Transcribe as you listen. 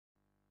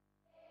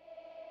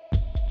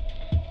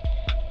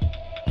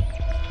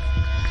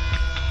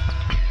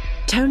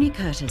Tony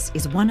Curtis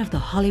is one of the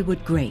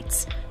Hollywood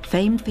greats,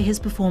 famed for his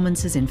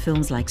performances in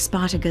films like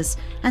Spartacus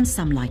and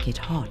Some Like It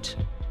Hot.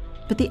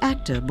 But the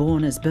actor,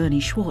 born as Bernie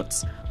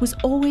Schwartz, was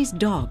always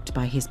dogged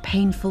by his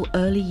painful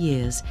early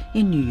years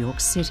in New York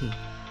City.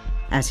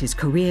 As his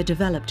career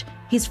developed,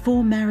 his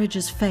 4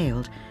 marriages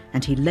failed,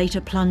 and he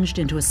later plunged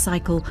into a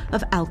cycle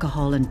of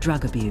alcohol and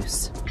drug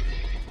abuse.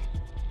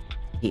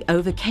 He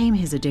overcame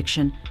his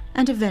addiction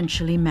and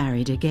eventually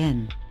married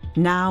again.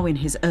 Now, in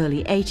his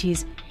early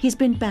 80s, he's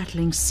been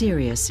battling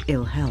serious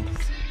ill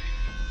health.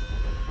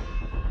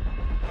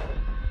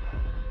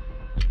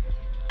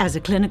 As a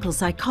clinical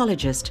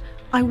psychologist,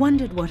 I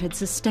wondered what had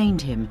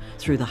sustained him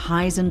through the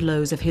highs and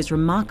lows of his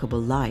remarkable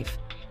life,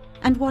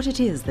 and what it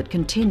is that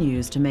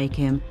continues to make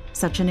him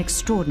such an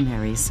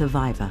extraordinary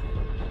survivor.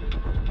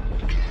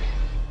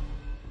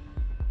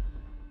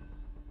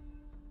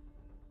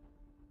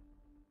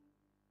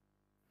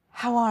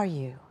 How are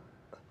you?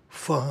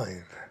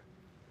 Fine.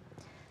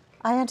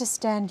 I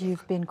understand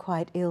you've been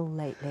quite ill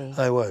lately.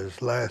 I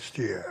was last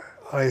year.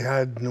 I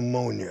had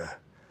pneumonia,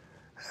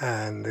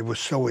 and it was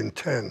so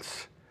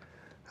intense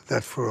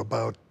that for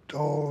about,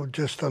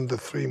 just under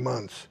 3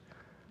 months,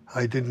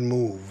 I didn't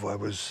move. I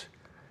was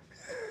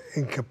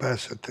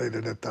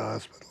incapacitated at the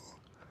hospital.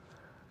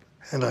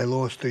 And I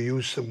lost the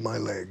use of my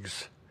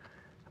legs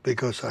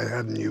because I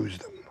hadn't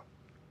used them.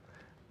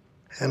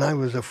 And I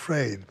was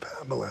afraid,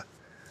 Pamela,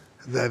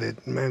 that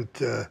it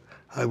meant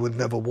I would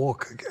never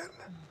walk again.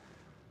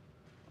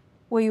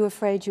 Were you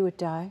afraid you would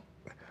die?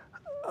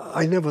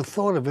 I never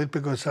thought of it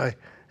because I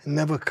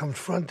never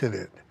confronted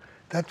it.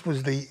 That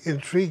was the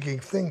intriguing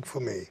thing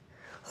for me.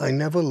 I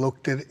never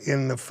looked it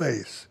in the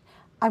face.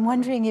 I'm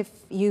wondering if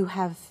you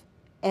have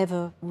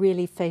ever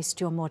really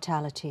faced your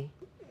mortality.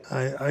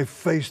 I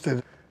faced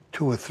it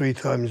 2 or 3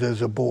 times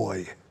as a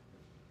boy.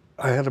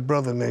 I had a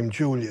brother named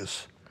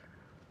Julius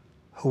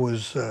who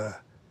was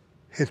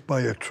hit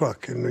by a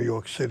truck in New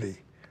York City.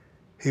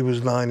 He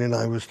was 9 and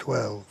I was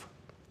 12.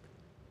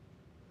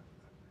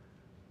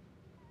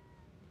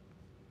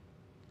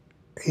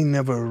 He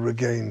never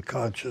regained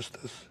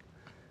consciousness.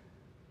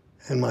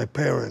 And my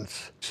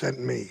parents sent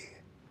me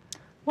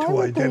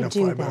to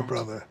identify my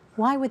brother.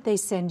 Why would they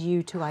send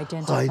you to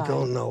identify? I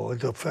don't know.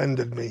 It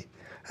offended me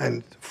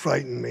and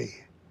frightened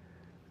me.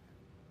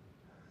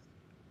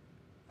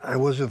 I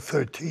wasn't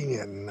 13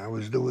 yet, and I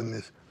was doing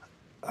this.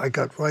 I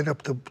got right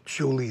up to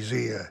Julie's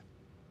ear,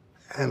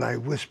 and I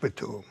whispered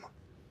to him.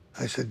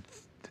 I said,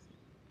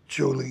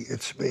 Julie,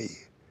 it's me.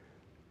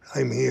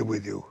 I'm here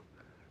with you.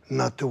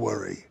 Not to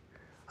worry.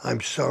 I'm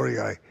sorry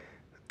I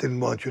didn't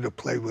want you to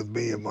play with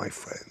me and my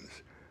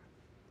friends.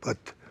 But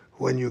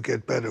when you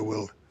get better,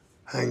 we'll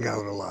hang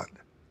out a lot.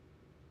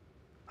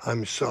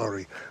 I'm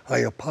sorry. I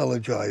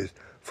apologized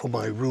for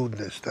my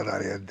rudeness that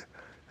I had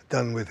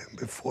done with him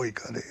before he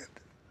got hit.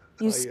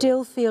 You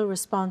still feel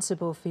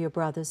responsible for your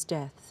brother's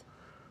death?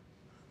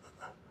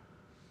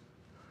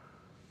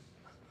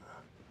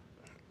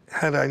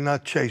 Had I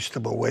not chased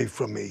him away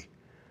from me,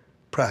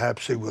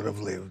 perhaps he would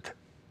have lived.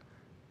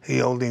 He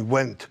only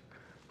went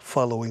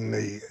following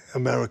the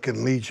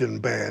American Legion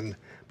band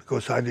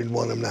because I didn't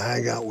want him to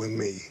hang out with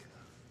me.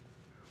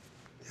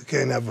 You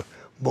can't have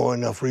more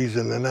enough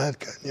reason than that,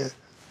 can you?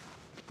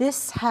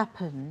 This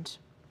happened,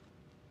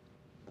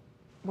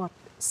 what,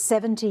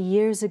 70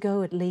 years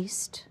ago at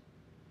least?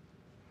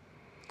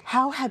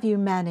 How have you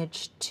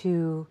managed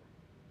to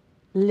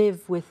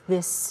live with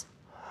this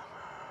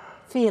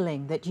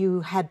feeling that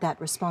you had that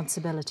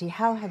responsibility?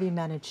 How have you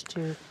managed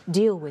to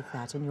deal with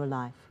that in your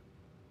life?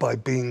 By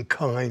being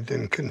kind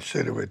and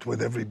considerate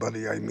with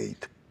everybody I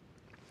meet.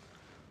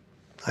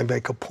 I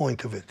make a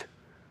point of it.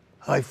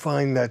 I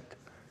find that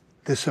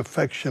this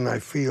affection I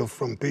feel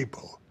from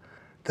people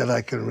that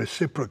I can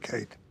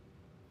reciprocate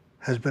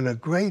has been a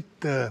great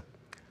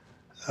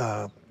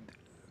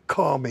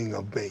calming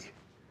of me.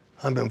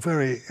 I'm a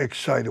very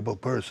excitable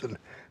person,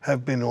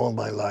 have been all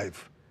my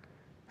life.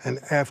 And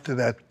after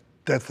that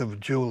death of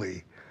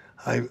Julie,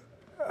 I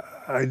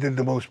did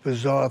the most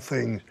bizarre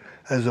things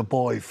as a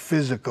boy,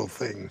 physical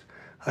things.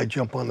 I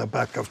jump on the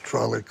back of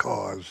trolley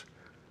cars,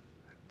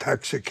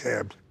 taxi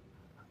cabs.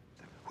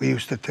 We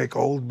used to take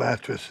old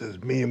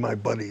mattresses, me and my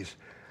buddies,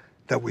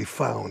 that we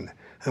found,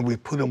 and we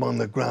put them on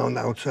the ground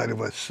outside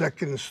of a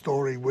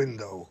 2nd-story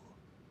window.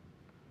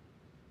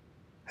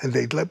 And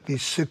they'd let me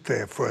sit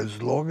there for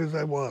as long as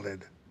I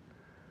wanted.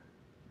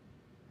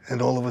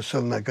 And all of a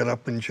sudden, I got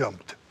up and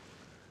jumped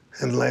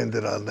and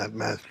landed on that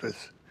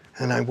mattress.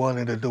 And I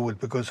wanted to do it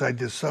because I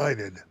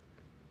decided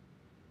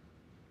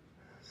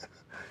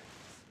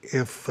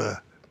if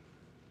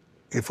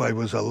I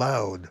was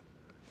allowed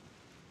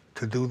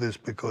to do this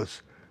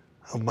because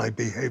of my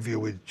behavior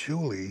with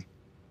Julie.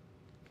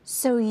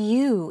 So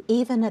you,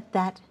 even at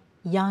that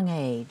young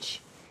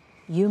age,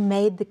 you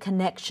made the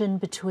connection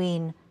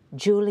between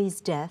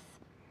Julie's death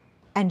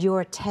and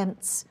your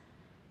attempts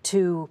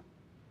to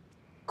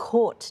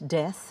court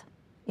death,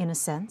 in a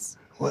sense?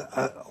 Well,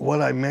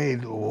 what I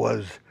made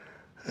was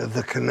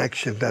the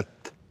connection that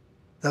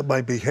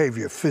my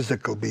behavior,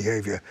 physical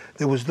behavior,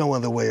 there was no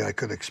other way I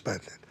could explain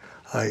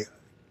it.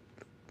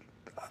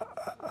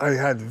 I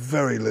had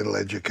very little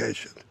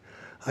education.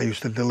 I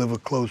used to deliver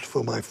clothes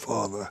for my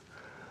father.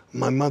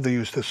 My mother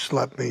used to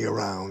slap me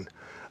around.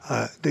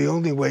 The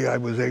only way I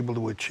was able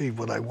to achieve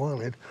what I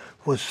wanted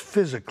was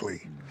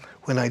physically.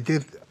 When I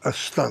did a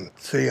stunt,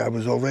 see, I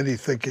was already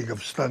thinking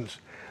of stunts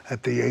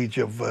at the age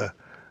of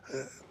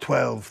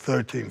 12,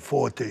 13,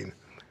 14.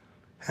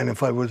 And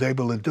if I was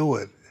able to do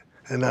it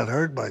and not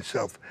hurt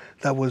myself,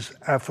 that was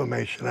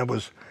affirmation.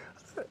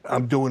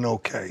 I'm doing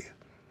okay.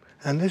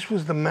 And this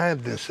was the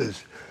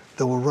madnesses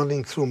that were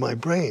running through my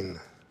brain.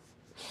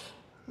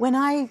 When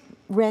I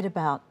read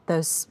about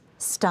those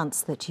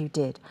stunts that you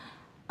did,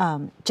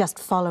 just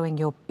following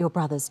your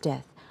brother's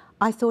death,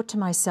 I thought to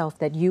myself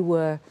that you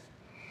were,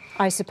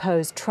 I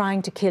suppose,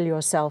 trying to kill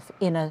yourself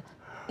in a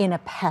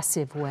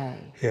passive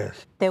way.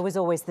 Yes. There was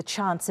always the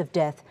chance of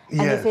death,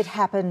 and Yes. if it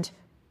happened,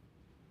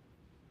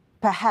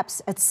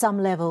 perhaps at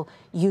some level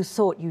you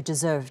thought you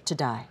deserved to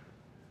die.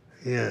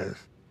 Yes.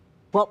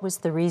 What was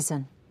the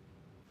reason?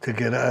 To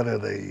get out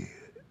of the...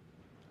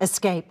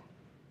 Escape.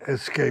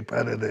 Escape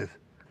out of this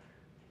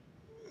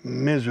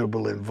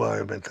miserable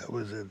environment I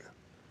was in.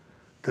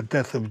 The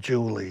death of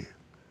Julie,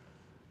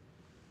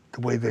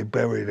 the way they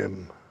buried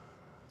him.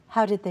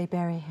 How did they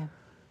bury him?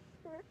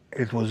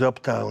 It was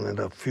uptown in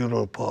a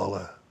funeral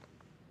parlor.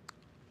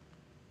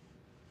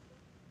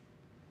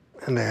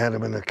 And they had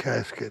him in a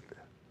casket.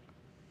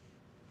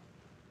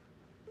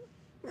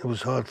 It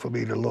was hard for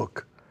me to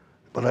look,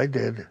 but I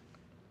did.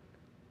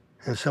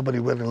 And somebody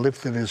went and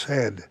lifted his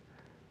head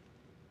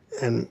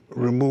and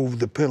removed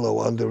the pillow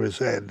under his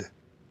head.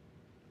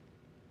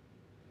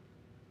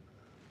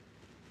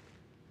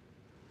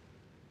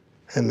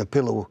 And the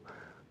pillow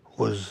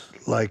was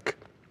like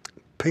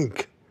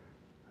pink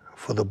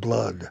for the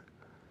blood.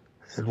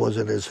 It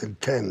wasn't as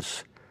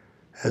intense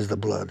as the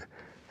blood,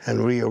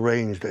 and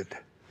rearranged it.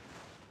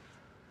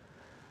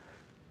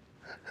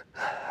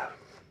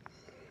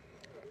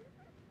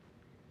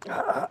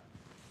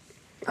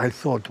 I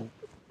thought,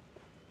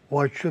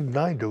 why shouldn't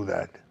I do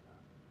that?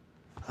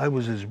 I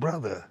was his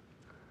brother.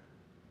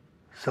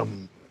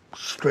 Some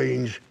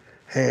strange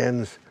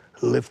hands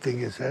lifting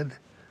his head.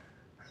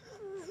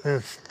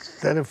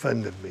 That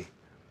offended me.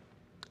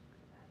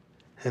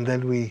 And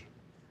then we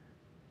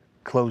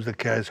closed the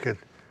casket.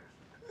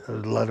 There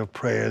was a lot of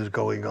prayers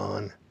going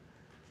on.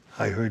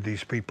 I heard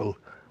these people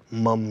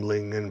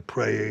mumbling and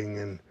praying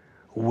and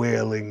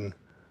wailing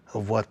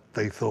of what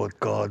they thought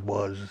God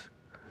was,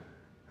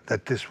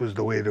 that this was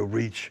the way to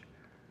reach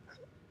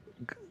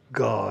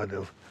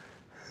God.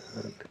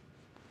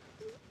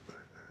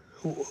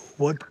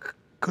 What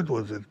good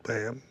was it,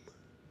 Pam?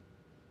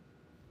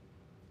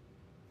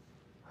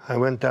 I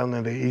went down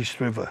to the East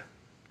River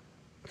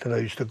that I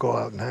used to go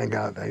out and hang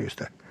out. I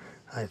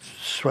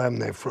swam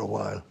there for a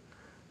while.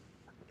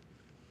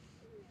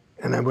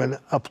 And I went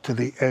up to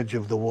the edge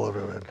of the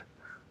water and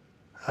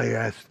I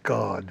asked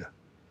God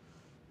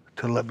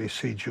to let me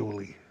see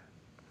Julie.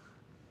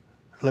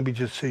 Let me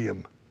just see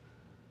him.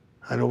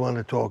 I don't want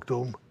to talk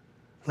to him.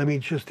 Let me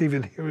just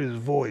even hear his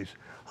voice.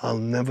 I'll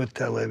never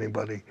tell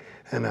anybody,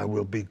 and I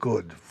will be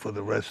good for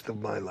the rest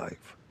of my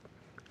life.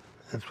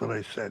 That's what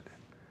I said.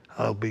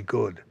 I'll be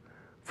good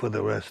for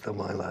the rest of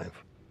my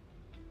life.